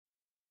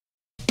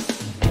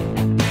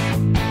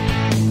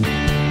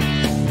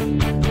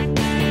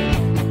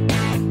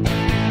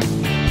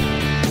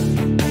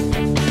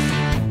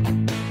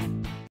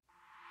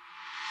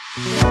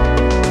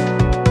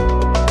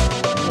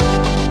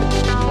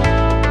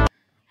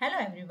Hello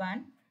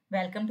everyone,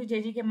 welcome to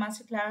JGK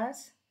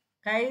Masterclass.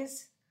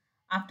 Guys,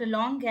 after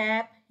long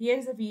gap,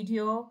 here's a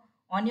video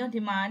on your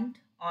demand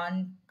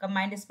on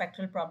combined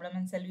spectral problem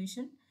and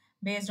solution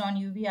based on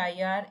UV,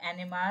 IR,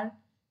 NMR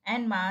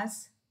and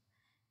mass.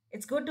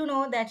 It's good to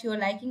know that you're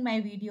liking my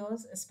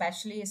videos,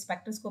 especially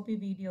spectroscopy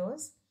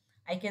videos.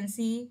 I can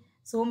see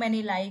so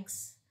many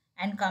likes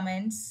and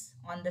comments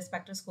on the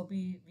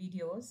spectroscopy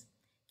videos.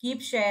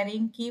 Keep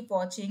sharing, keep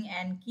watching,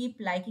 and keep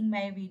liking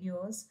my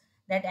videos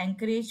that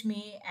encourage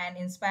me and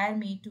inspire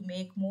me to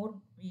make more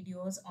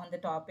videos on the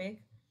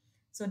topic.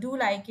 So do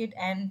like it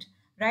and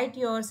write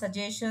your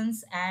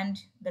suggestions and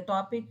the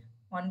topic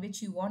on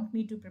which you want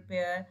me to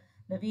prepare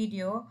the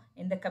video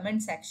in the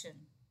comment section.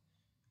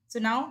 So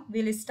now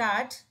we'll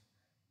start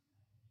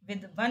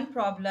with one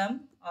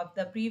problem of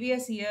the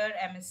previous year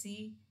M.Sc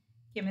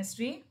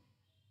chemistry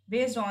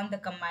based on the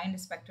combined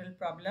spectral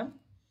problem.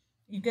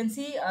 You can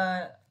see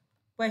a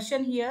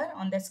question here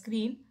on the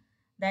screen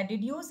that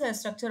deduce the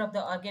structure of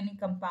the organic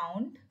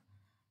compound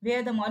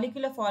where the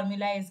molecular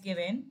formula is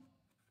given,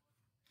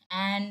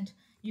 and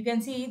you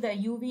can see the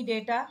UV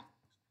data,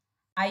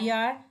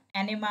 IR,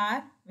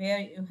 NMR, where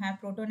you have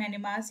proton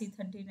NMR,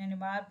 C13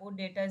 NMR, both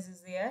data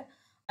is there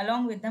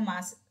along with the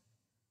mass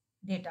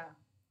data.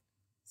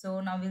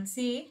 So now we'll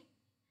see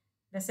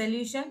the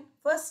solution.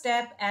 First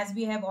step, as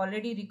we have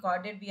already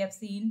recorded, we have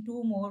seen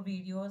two more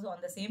videos on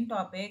the same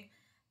topic,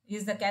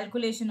 is the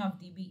calculation of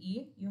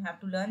DBE. You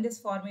have to learn this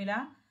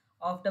formula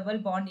of double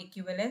bond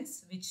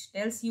equivalence, which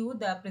tells you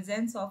the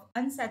presence of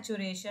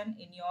unsaturation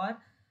in your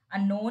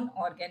unknown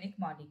organic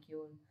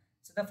molecule.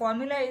 So the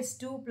formula is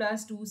 2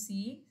 plus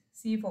 2C,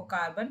 C for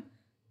carbon,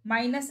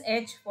 minus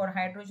H for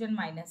hydrogen,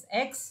 minus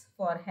X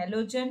for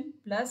halogen,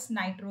 plus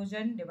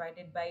nitrogen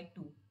divided by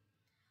 2.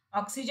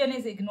 Oxygen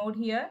is ignored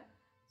here.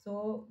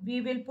 So we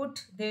will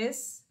put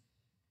this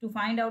to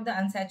find out the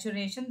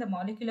unsaturation. The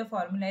molecular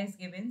formula is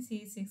given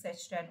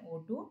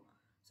C6H10O2.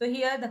 So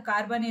here the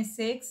carbon is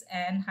 6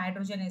 and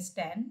hydrogen is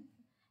 10.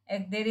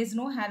 There is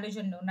no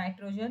halogen, no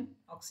nitrogen.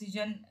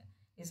 Oxygen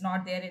is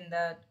not there in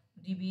the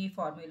DBE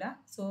formula.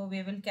 So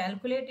we will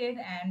calculate it,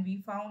 and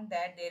we found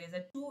that there is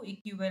a 2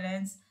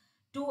 equivalence,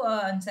 2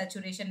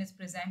 unsaturation is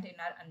present in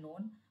our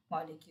unknown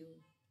molecule.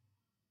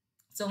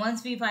 So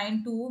once we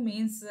find 2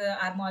 means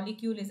our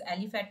molecule is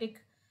aliphatic.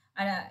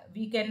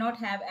 We cannot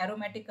have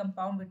aromatic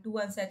compound with 2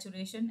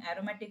 unsaturation.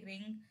 Aromatic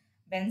ring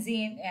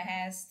benzene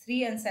has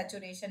 3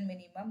 unsaturation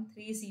minimum,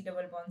 3 C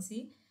double bond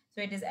C.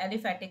 So it is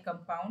aliphatic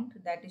compound,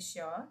 that is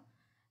sure.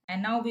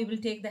 And now we will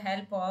take the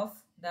help of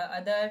the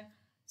other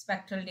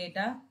spectral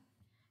data.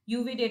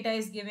 UV data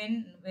is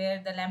given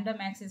where the lambda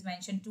max is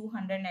mentioned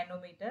 200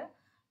 nanometer,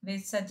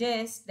 which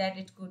suggests that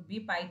it could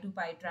be pi to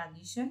pi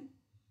transition.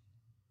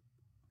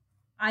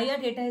 IR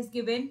data is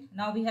given.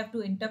 Now we have to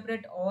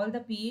interpret all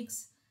the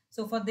peaks.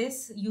 So for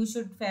this, you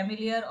should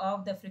familiar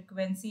of the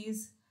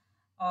frequencies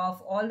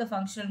of all the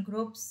functional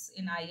groups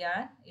in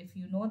IR. If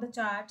you know the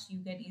chart,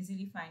 you can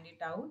easily find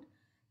it out.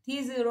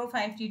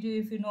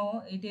 T05T2, if you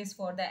know, it is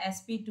for the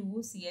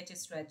sp2CH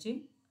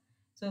stretching.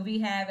 So we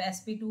have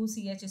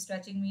sp2CH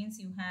stretching means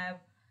you have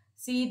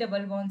C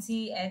double bond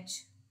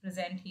CH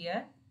present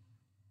here.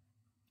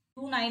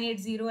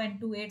 2980 and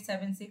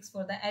 2876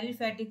 for the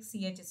aliphatic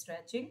CH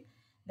stretching,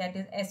 that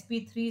is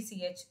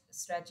sp3CH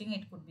stretching.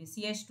 It could be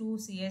CH2,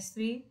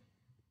 CH3.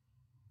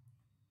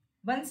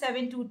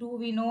 1722,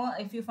 we know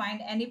if you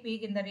find any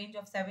peak in the range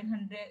of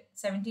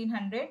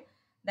 1700,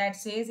 that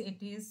says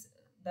it is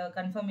the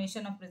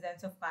confirmation of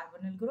presence of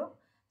carbonyl group.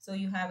 So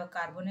you have a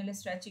carbonyl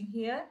stretching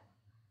here.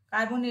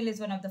 Carbonyl is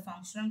one of the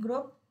functional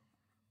group.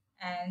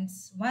 And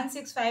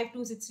 1652,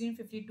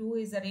 1652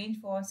 is the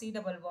range for C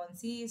double bond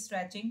C is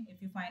stretching.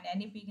 If you find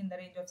any peak in the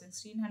range of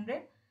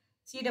 1600,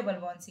 C double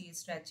bond C is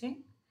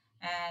stretching.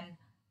 And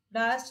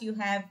last you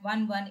have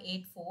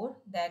 1184,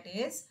 that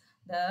is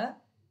the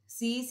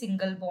C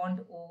single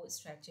bond O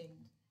stretching.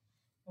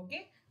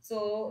 Okay,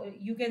 so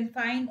you can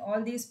find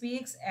all these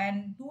peaks,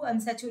 and 2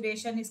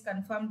 unsaturation is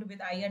confirmed with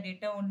IR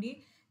data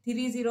only.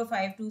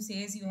 3052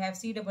 says you have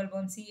C double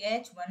bond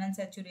CH, 1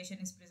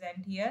 unsaturation is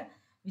present here,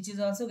 which is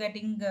also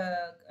getting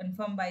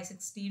confirmed by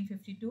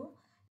 1652,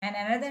 and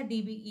another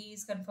DBE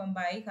is confirmed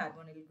by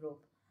carbonyl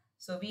group.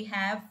 So we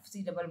have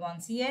C double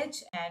bond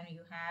CH and you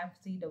have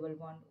C double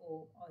bond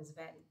O as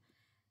well.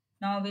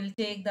 Now we'll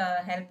take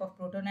the help of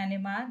proton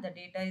NMR. The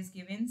data is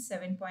given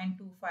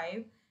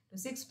 7.25 to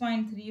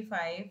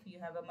 6.35. You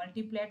have a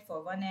multiplet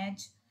for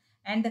 1H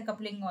and the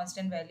coupling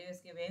constant value is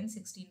given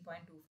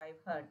 16.25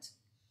 Hertz.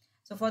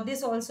 So for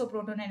this also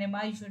proton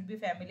NMR, you should be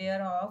familiar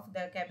of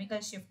the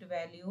chemical shift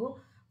value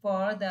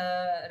for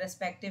the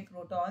respective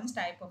protons,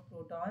 type of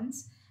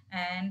protons,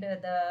 and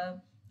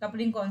the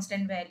coupling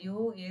constant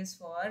value is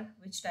for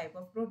which type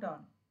of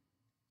proton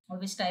or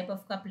which type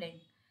of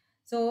coupling.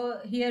 So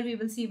here we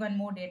will see one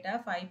more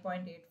data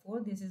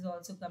 5.84. This is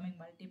also coming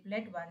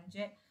multiplet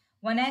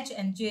 1H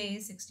and J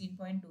is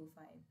 16.25.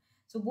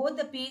 So both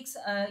the peaks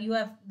you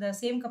have the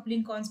same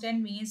coupling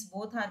constant, means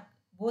both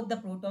the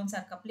protons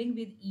are coupling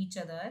with each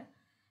other,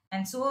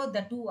 and so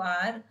the two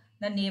are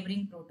the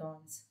neighboring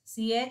protons,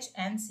 CH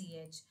and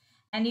CH.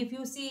 And if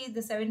you see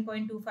the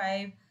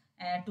 7.25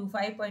 to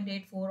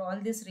 5.84, all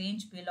this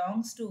range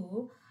belongs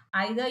to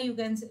either, you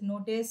can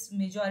notice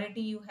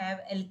majority you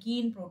have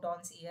alkene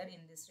protons here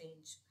in this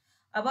range.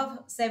 Above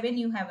 7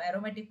 you have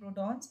aromatic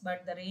protons,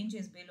 but the range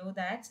is below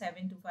that,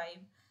 7 to 5.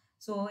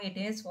 So it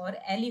is for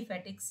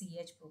aliphatic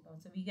CH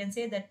protons. So we can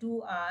say that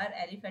two are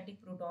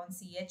aliphatic protons,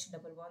 CH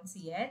double bond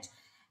CH.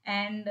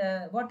 And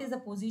what is the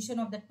position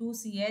of the two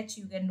CH?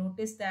 You can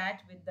notice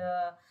that with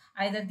the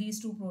either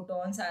these two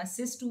protons are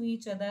cis to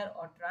each other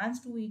or trans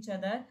to each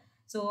other.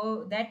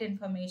 So that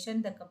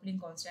information the coupling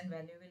constant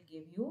value will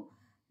give you.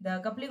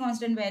 The coupling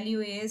constant value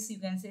is, you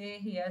can say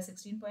here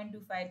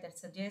 16.25, that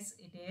suggests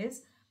it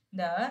is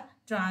the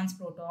trans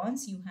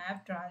protons. You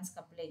have trans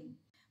coupling.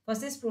 For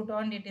cis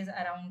proton it is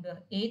around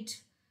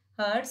 8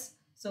 hertz.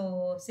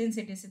 So since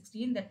it is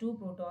 16, the two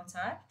protons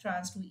are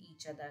trans to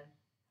each other.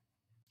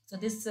 So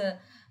this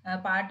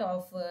part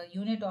of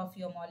unit of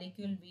your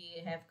molecule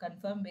we have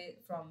confirmed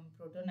from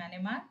proton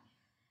NMR.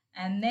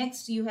 And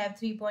next you have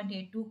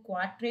 3.82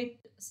 quartate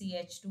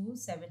CH2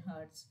 7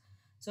 hertz.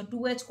 So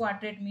 2H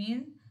quartate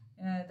means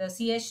the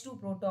CH2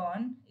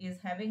 proton is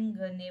having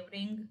a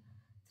neighboring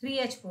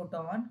 3H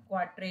proton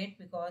quartate,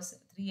 because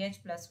 3H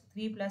plus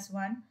 3 plus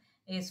 1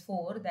 is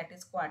 4, that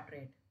is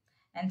quartate.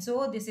 And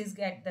so this is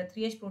the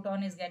 3H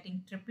proton is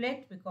getting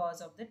triplet because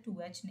of the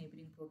 2H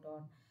neighboring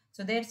proton.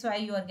 So that's why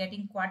you are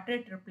getting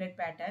quartate triplet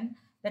pattern.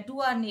 The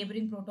two are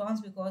neighboring protons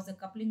because the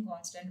coupling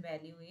constant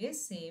value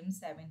is same,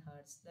 7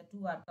 hertz. The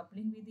two are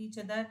coupling with each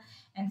other,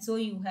 and so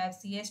you have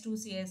CH2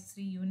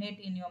 CH3 unit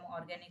in your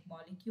organic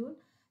molecule.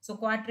 So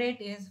quartate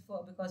is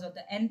for because of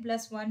the n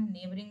plus 1,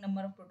 neighboring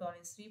number of proton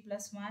is 3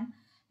 plus 1,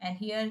 and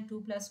here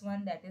 2 plus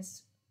 1, that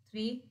is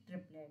 3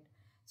 triplet.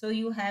 So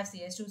you have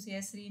CH2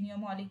 CH3 in your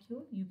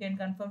molecule. You can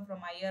confirm from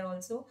IR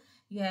also.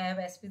 You have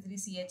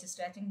sp3CH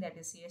stretching, that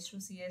is CH2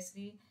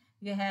 CH3.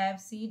 You have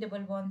C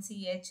double bond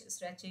CH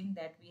stretching,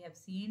 that we have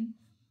seen.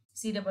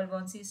 C double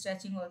bond C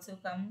stretching also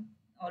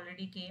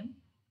already came.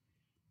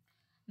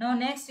 Now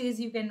next is,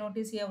 you can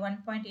notice here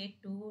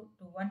 1.82 to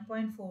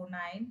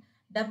 1.49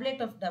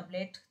 doublet of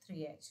doublet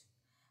 3H.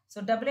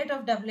 So doublet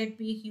of doublet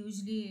peak,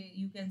 usually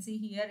you can see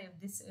here if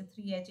this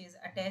 3H is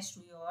attached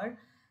to your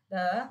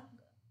the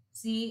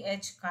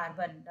CH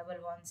carbon,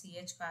 double bond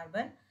CH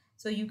carbon.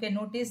 So you can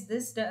notice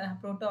this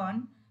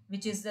proton,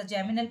 which is the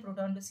geminal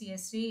proton to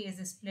CH3,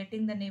 is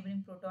splitting the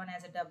neighboring proton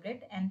as a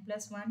doublet, n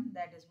plus 1,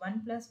 that is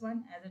 1 plus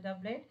 1 as a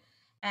doublet.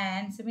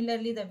 And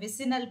similarly the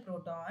vicinal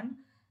proton,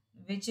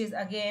 which is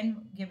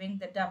again giving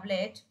the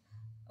doublet.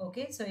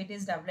 Okay, so it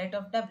is doublet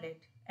of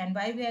doublet. And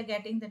why we are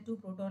getting the two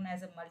proton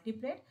as a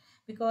multiplet?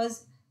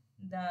 Because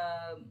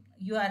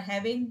you are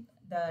having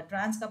the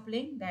trans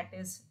coupling, that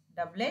is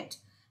doublet,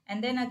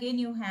 and then again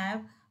you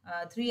have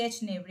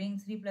 3H neighboring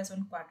 3 plus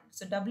 1 quartate.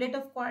 So doublet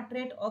of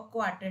quartate or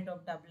quartate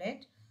of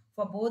doublet,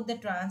 for both the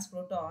trans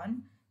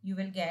proton you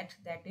will get,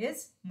 that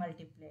is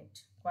multiplet,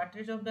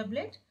 quartate of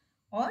doublet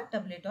or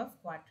doublet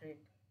of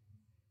quartate.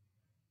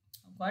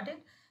 Got it?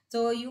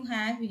 So you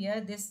have here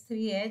this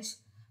 3H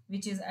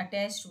which is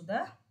attached to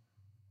the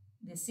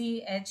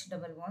CH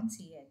double bond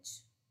CH.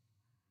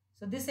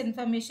 So this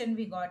information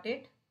we got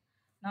it.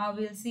 Now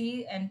we'll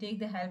see and take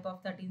the help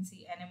of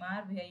 13C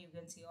NMR, where you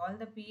can see all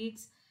the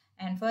peaks.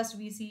 And first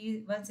we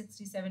see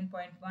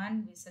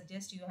 167.1. We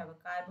suggest you have a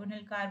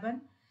carbonyl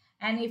carbon.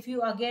 And if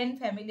you again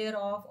familiar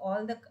of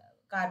all the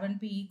carbon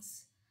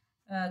peaks,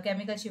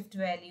 chemical shift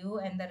value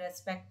and the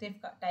respective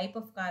type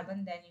of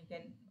carbon, then you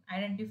can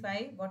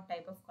identify what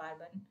type of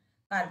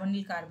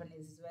carbonyl carbon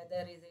is,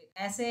 whether is it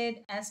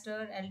acid,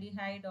 ester,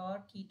 aldehyde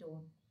or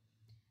ketone.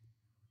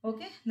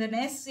 Okay, the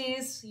next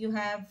is you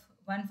have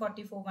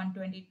 144,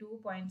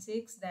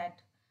 122.6,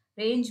 that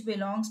range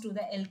belongs to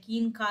the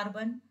alkene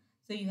carbon.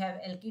 So you have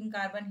alkene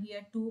carbon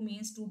here. 2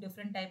 means 2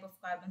 different type of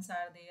carbons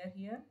are there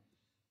here.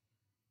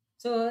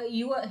 So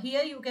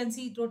here you can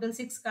see total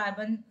 6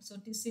 carbon. So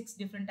 6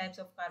 different types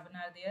of carbon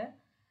are there.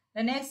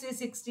 The next is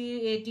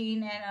 60,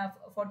 18 and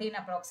 14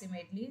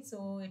 approximately.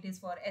 So it is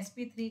for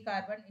sp3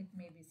 carbon. It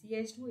may be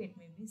CH2, it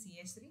may be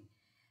CH3.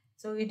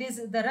 So it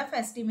is the rough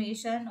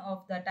estimation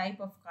of the type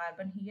of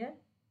carbon here.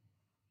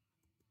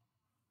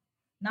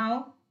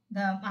 Now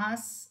the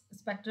mass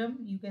spectrum,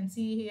 you can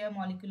see here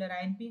molecular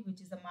ion peak,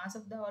 which is the mass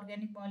of the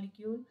organic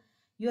molecule.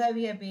 You have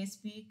here base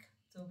peak.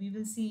 So we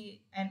will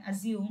see and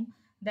assume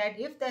that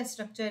if the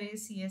structure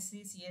is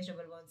CH3, CH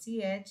double bond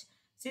CH,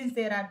 since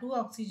there are 2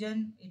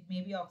 oxygen, it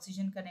may be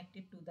oxygen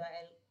connected to the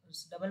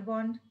double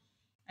bond,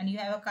 and you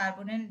have a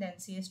carbonyl, then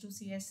CH2,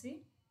 CH3.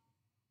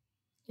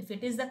 If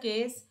it is the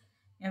case,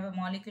 you have a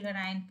molecular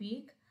ion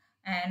peak,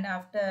 and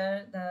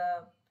after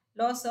the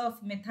loss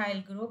of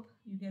methyl group,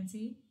 you can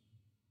see,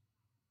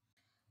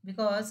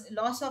 because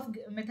loss of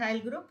methyl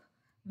group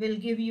will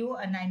give you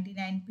a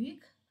 99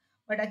 peak.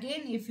 But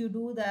again, if you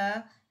do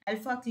the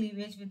alpha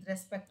cleavage with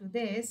respect to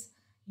this,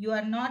 you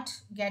are not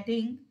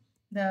getting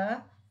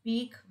the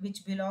peak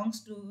which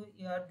belongs to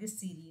your this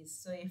series.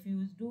 So if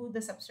you do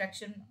the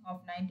subtraction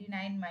of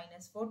 99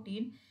 minus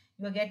 14,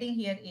 you are getting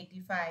here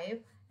 85,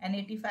 and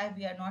 85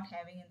 we are not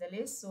having in the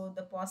list. So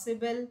the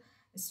possible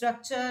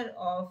structure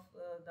of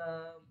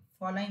the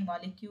following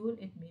molecule,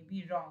 it may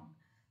be wrong.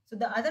 So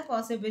the other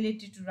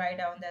possibility to write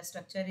down the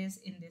structure is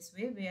in this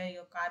way, where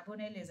your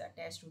carbonyl is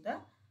attached to the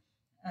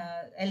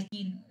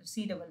alkene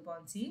C double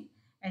bond C,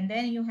 and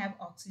then you have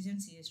oxygen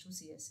CH2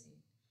 CSA.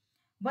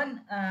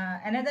 One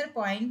another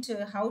point,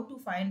 how to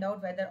find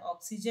out whether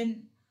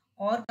oxygen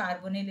or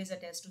carbonyl is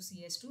attached to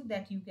CH2,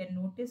 that you can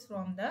notice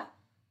from the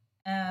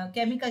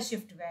chemical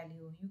shift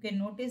value. You can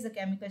notice the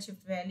chemical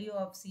shift value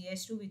of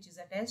CH2 which is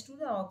attached to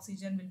the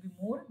oxygen will be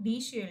more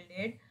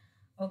de-shielded.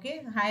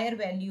 Okay, higher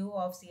value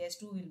of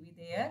CH2 will be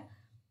there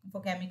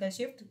for chemical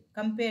shift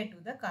compared to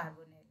the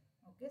carbonyl.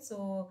 Okay,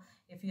 so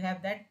if you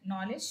have that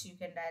knowledge, you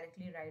can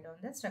directly write on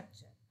the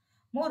structure.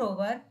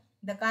 Moreover,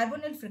 the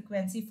carbonyl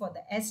frequency for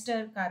the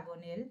ester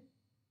carbonyl,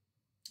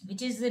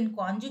 which is in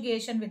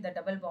conjugation with the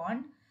double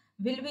bond,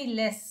 will be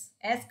less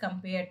as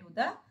compared to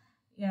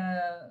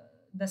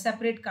the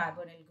separate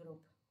carbonyl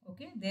group.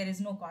 Okay, there is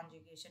no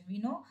conjugation. We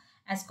know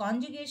as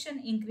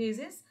conjugation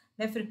increases,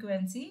 the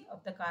frequency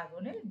of the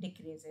carbonyl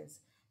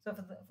decreases. So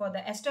for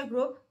the ester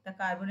group, the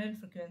carbonyl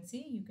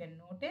frequency, you can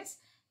notice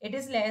it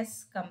is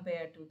less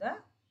compared to the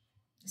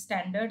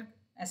standard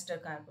ester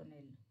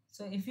carbonyl.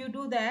 So if you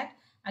do that,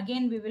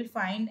 again we will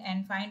find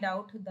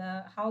out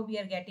the how we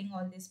are getting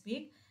all this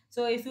peak.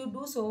 So if you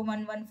do so,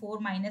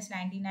 114 minus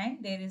 99,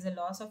 there is a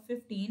loss of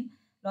 15.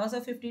 Loss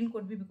of 15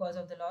 could be because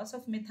of the loss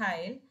of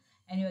methyl,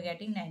 and you are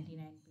getting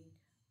 99 peak.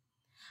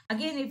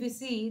 Again, if you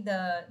see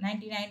the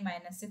 99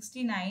 minus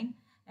 69,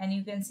 and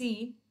you can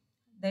see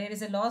there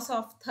is a loss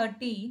of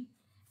 30,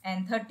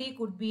 and 30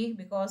 could be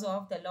because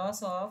of the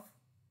loss of,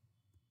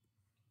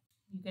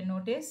 you can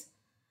notice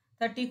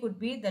 30 could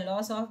be the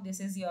loss of, this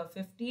is your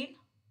 15,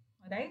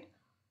 right?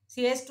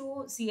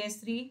 CS2,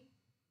 CS3,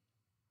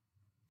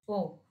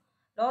 O.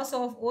 Loss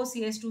of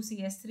OCS2,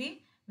 CS3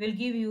 will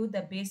give you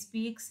the base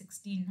peak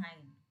 69.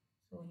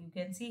 So you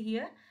can see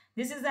here,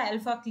 this is the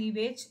alpha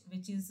cleavage,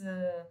 which is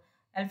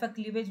alpha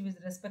cleavage with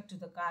respect to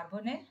the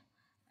carbonyl.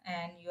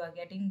 And you are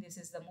getting, this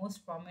is the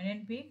most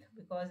prominent peak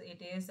because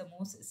it is the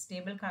most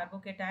stable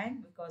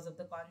carbocation because of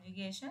the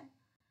conjugation.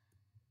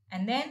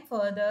 And then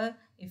further,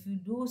 if you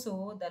do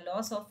so, the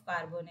loss of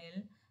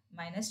carbonyl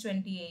minus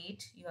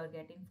 28, you are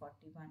getting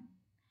 41.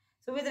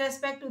 So with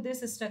respect to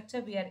this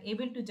structure, we are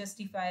able to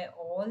justify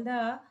all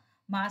the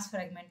mass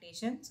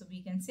fragmentation. So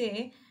we can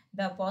say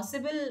the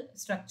possible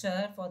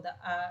structure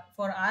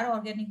for our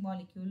organic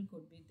molecule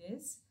could be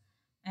this,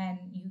 and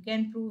you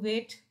can prove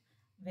it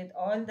with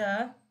all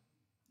the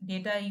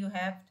data you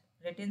have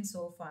written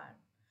so far.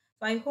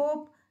 So I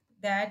hope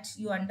that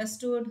you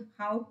understood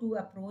how to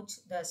approach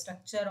the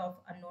structure of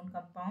unknown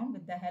compound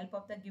with the help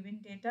of the given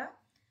data.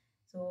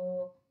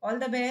 So all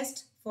the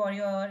best for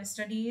your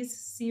studies.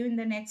 See you in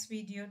the next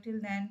video.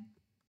 Till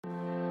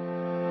then.